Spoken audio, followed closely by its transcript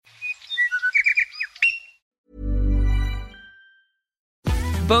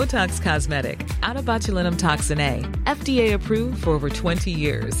Botox Cosmetic, out of botulinum toxin A, FDA approved for over 20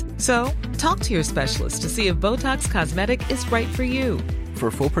 years. So, talk to your specialist to see if Botox Cosmetic is right for you. For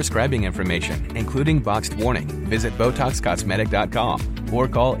full prescribing information, including boxed warning, visit BotoxCosmetic.com or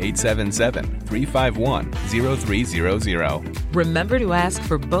call 877-351-0300. Remember to ask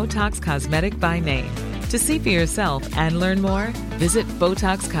for Botox Cosmetic by name. To see for yourself and learn more, visit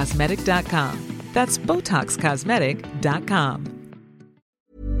BotoxCosmetic.com. That's BotoxCosmetic.com.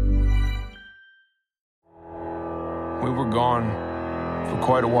 We were gone for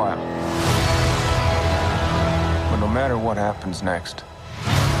quite a while. But no matter what happens next,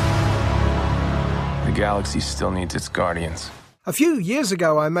 the galaxy still needs its guardians. A few years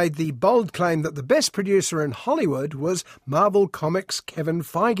ago, I made the bold claim that the best producer in Hollywood was Marvel Comics' Kevin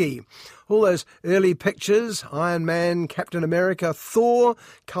Feige. All those early pictures, Iron Man, Captain America, Thor,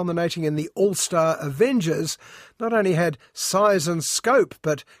 culminating in the all-star Avengers, not only had size and scope,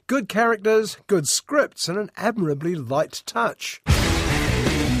 but good characters, good scripts, and an admirably light touch.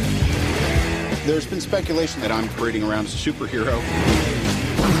 There's been speculation that I'm parading around as a superhero.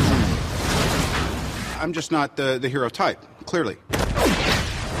 I'm just not the hero type, clearly.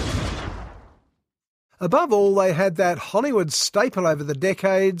 Above all, they had that Hollywood staple over the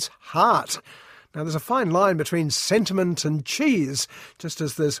decades, heart. Now, there's a fine line between sentiment and cheese, just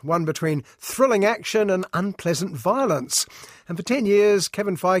as there's one between thrilling action and unpleasant violence. And for 10 years,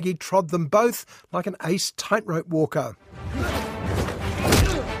 Kevin Feige trod them both like an ace tightrope walker.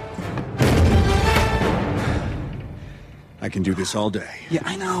 I can do this all day. Yeah,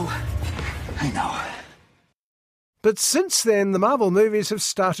 I know. But since then, the Marvel movies have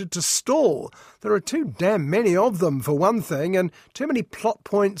started to stall. There are too damn many of them, for one thing, and too many plot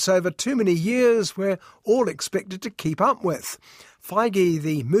points over too many years we're all expected to keep up with. Feige,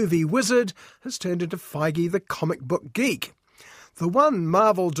 the movie wizard, has turned into Feige, the comic book geek. The one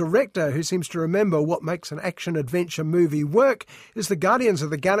Marvel director who seems to remember what makes an action-adventure movie work is the Guardians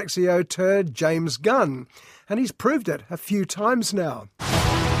of the Galaxy auteur James Gunn, and he's proved it a few times now.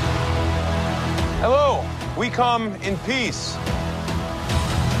 Hello, we come in peace.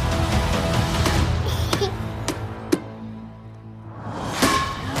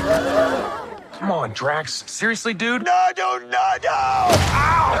 Come on, Drax. Seriously, dude? No!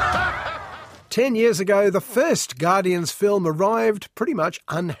 Ow! 10 years ago, the first Guardians film arrived pretty much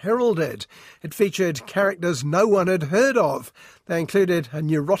unheralded. It featured characters no one had heard of. They included a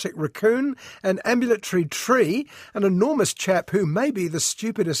neurotic raccoon, an ambulatory tree, an enormous chap who may be the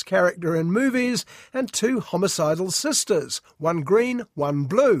stupidest character in movies, and two homicidal sisters, one green, one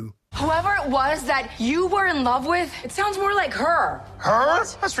blue. Whoever it was that you were in love with, it sounds more like her. Her?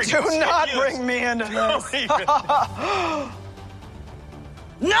 That's ridiculous. Do not bring me into this.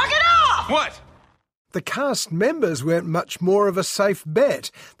 Knock it off! What? The cast members weren't much more of a safe bet.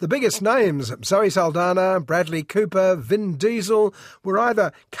 The biggest names, Zoe Saldana, Bradley Cooper, Vin Diesel, were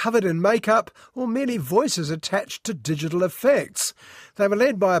either covered in makeup or merely voices attached to digital effects. They were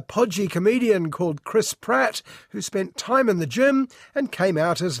led by a podgy comedian called Chris Pratt, who spent time in the gym and came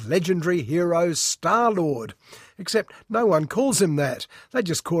out as legendary hero Star-Lord. Except no one calls him that. They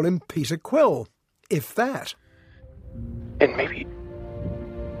just call him Peter Quill, if that. And maybe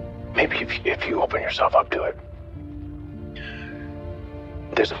if you open yourself up to it,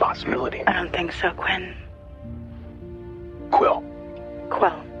 there's a possibility. I don't think so, Quinn. Quill.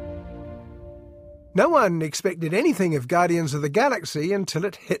 No one expected anything of Guardians of the Galaxy until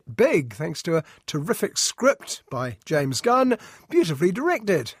it hit big, thanks to a terrific script by James Gunn, beautifully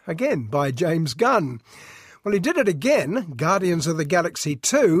directed, again by James Gunn. Well, he did it again, Guardians of the Galaxy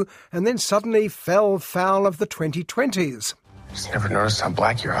 2, and then suddenly fell foul of the 2020s. Just never noticed how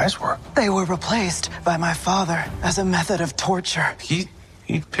black your eyes were. They were replaced by my father as a method of torture. He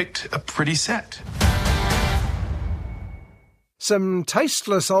picked a pretty set. Some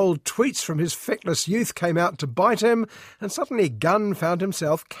tasteless old tweets from his feckless youth came out to bite him, and suddenly Gunn found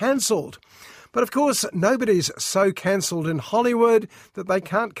himself cancelled. But of course, nobody's so cancelled in Hollywood that they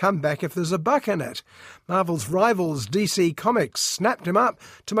can't come back if there's a buck in it. Marvel's rivals, DC Comics, snapped him up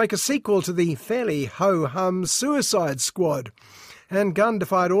to make a sequel to the fairly ho-hum Suicide Squad. And Gunn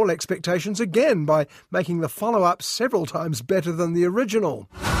defied all expectations again by making the follow-up several times better than the original.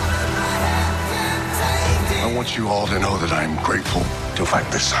 I want you all to know that I'm grateful to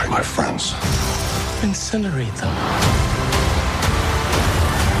fight beside my friends. Incinerate them.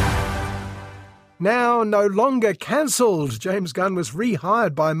 Now no longer cancelled, James Gunn was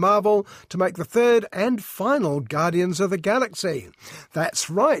rehired by Marvel to make the third and final Guardians of the Galaxy. That's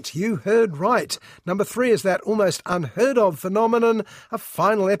right, you heard right. Number 3 is that almost unheard of phenomenon, a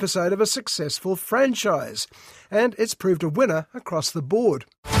final episode of a successful franchise. And it's proved a winner across the board.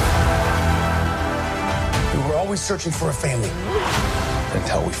 We were always searching for a family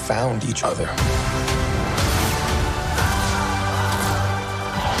until we found each other.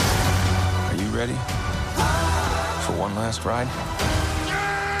 Ready for one last ride?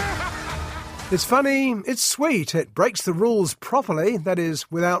 It's funny, it's sweet, it breaks the rules properly, that is,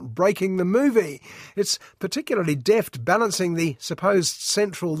 without breaking the movie. It's particularly deft balancing the supposed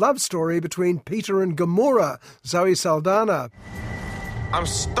central love story between Peter and Gamora, Zoe Saldana. I'm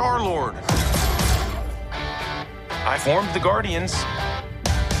Star-Lord. I formed the Guardians.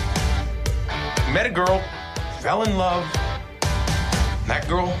 Met a girl, fell in love. That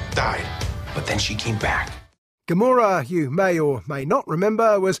girl died. But then she came back. Gamora, you may or may not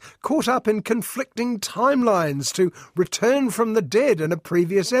remember, was caught up in conflicting timelines to return from the dead in a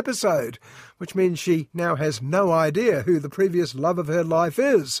previous episode, which means she now has no idea who the previous love of her life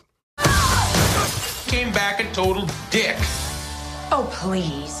is. Came back a total dick. Oh,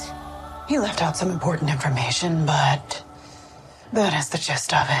 please. He left out some important information, but that is the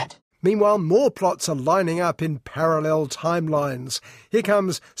gist of it. Meanwhile, more plots are lining up in parallel timelines. Here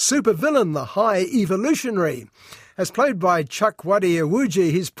comes supervillain, the High Evolutionary. As played by Chukwudi Iwuji,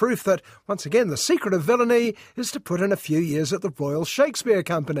 he's proof that, once again, the secret of villainy is to put in a few years at the Royal Shakespeare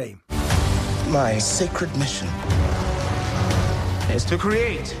Company. My sacred mission Is to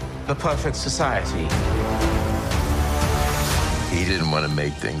create the perfect society. He didn't want to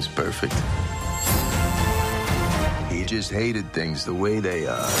make things perfect. He just hated things the way they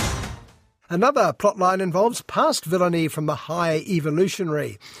are. Another plotline involves past villainy from the High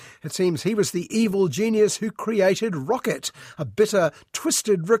Evolutionary. It seems he was the evil genius who created Rocket, a bitter,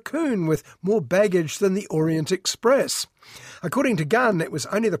 twisted raccoon with more baggage than the Orient Express. According to Gunn, it was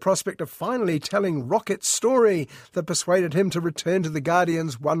only the prospect of finally telling Rocket's story that persuaded him to return to the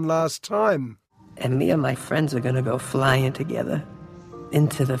Guardians one last time. And me and my friends are gonna go flying together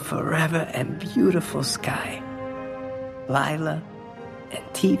into the forever and beautiful sky. Lila and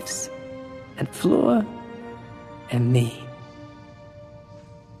Teefs and Flora and me.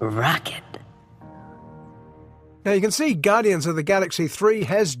 Rocket. Now you can see Guardians of the Galaxy 3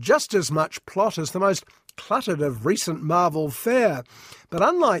 has just as much plot as the most cluttered of recent Marvel fare. But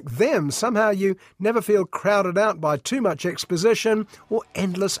unlike them, somehow you never feel crowded out by too much exposition or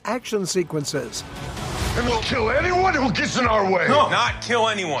endless action sequences. And we'll kill anyone who gets in our way. No, not kill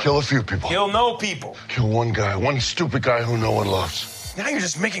anyone. Kill a few people. Kill no people. Kill one guy, one stupid guy who no one loves. Now you're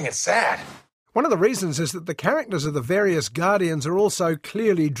just making it sad. One of the reasons is that the characters of the various Guardians are also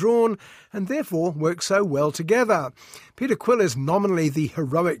clearly drawn and therefore work so well together. Peter Quill is nominally the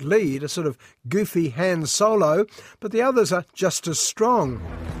heroic lead, a sort of goofy Han Solo, but the others are just as strong.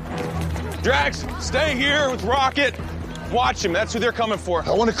 Drax, stay here with Rocket. Watch him. That's who they're coming for.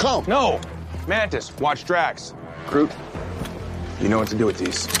 I want to come. No. Mantis, watch Drax. Groot, you know what to do with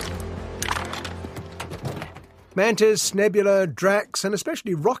these. Mantis, Nebula, Drax, and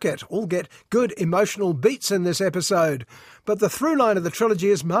especially Rocket all get good emotional beats in this episode. But the through line of the trilogy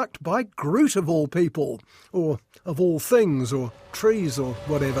is marked by Groot of all people, or of all things, or trees, or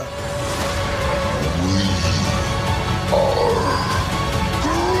whatever.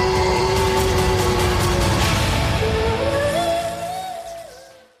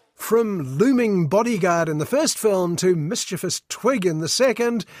 From looming bodyguard in the first film to mischievous twig in the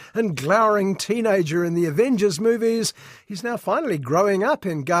second and glowering teenager in the Avengers movies, he's now finally growing up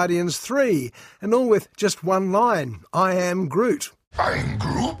in Guardians 3, and all with just one line, I am Groot. I'm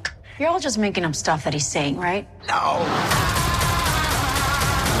Groot? You're all just making up stuff that he's saying, right? No.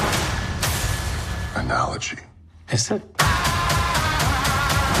 Analogy. Is it?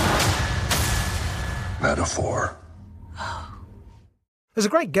 Metaphor. There's a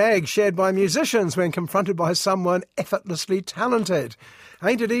great gag shared by musicians when confronted by someone effortlessly talented.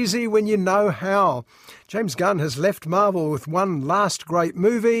 Ain't it easy when you know how? James Gunn has left Marvel with one last great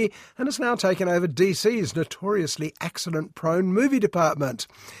movie and has now taken over DC's notoriously accident-prone movie department.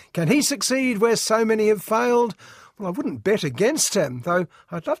 Can he succeed where so many have failed? Well, I wouldn't bet against him, though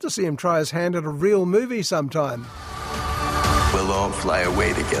I'd love to see him try his hand at a real movie sometime. We'll all fly away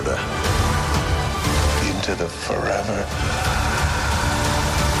together. Into the forever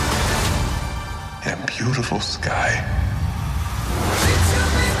and beautiful sky.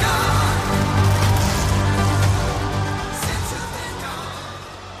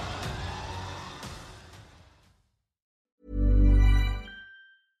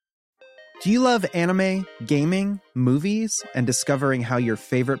 Do you love anime, gaming, movies, and discovering how your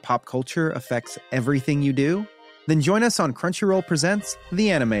favorite pop culture affects everything you do? Then join us on Crunchyroll Presents The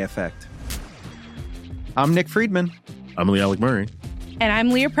Anime Effect. I'm Nick Friedman. I'm Lee Alec Murray. And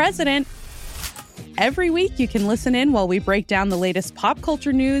I'm Leah President. Every week you can listen in while we break down the latest pop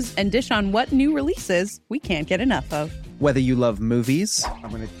culture news and dish on what new releases we can't get enough of. Whether you love movies,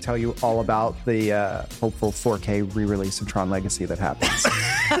 I'm going to tell you all about the hopeful 4K re-release of Tron Legacy that happens.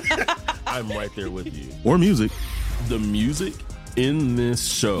 I'm right there with you. Or music. The music in this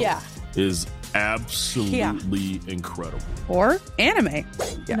show is absolutely incredible. Or anime.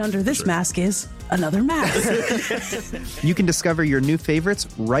 And under this mask is another mask. You can discover your new favorites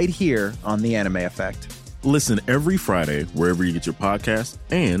right here on The Anime Effect. Listen every Friday wherever you get your podcasts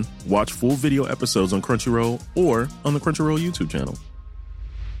and watch full video episodes on Crunchyroll or on the Crunchyroll YouTube channel.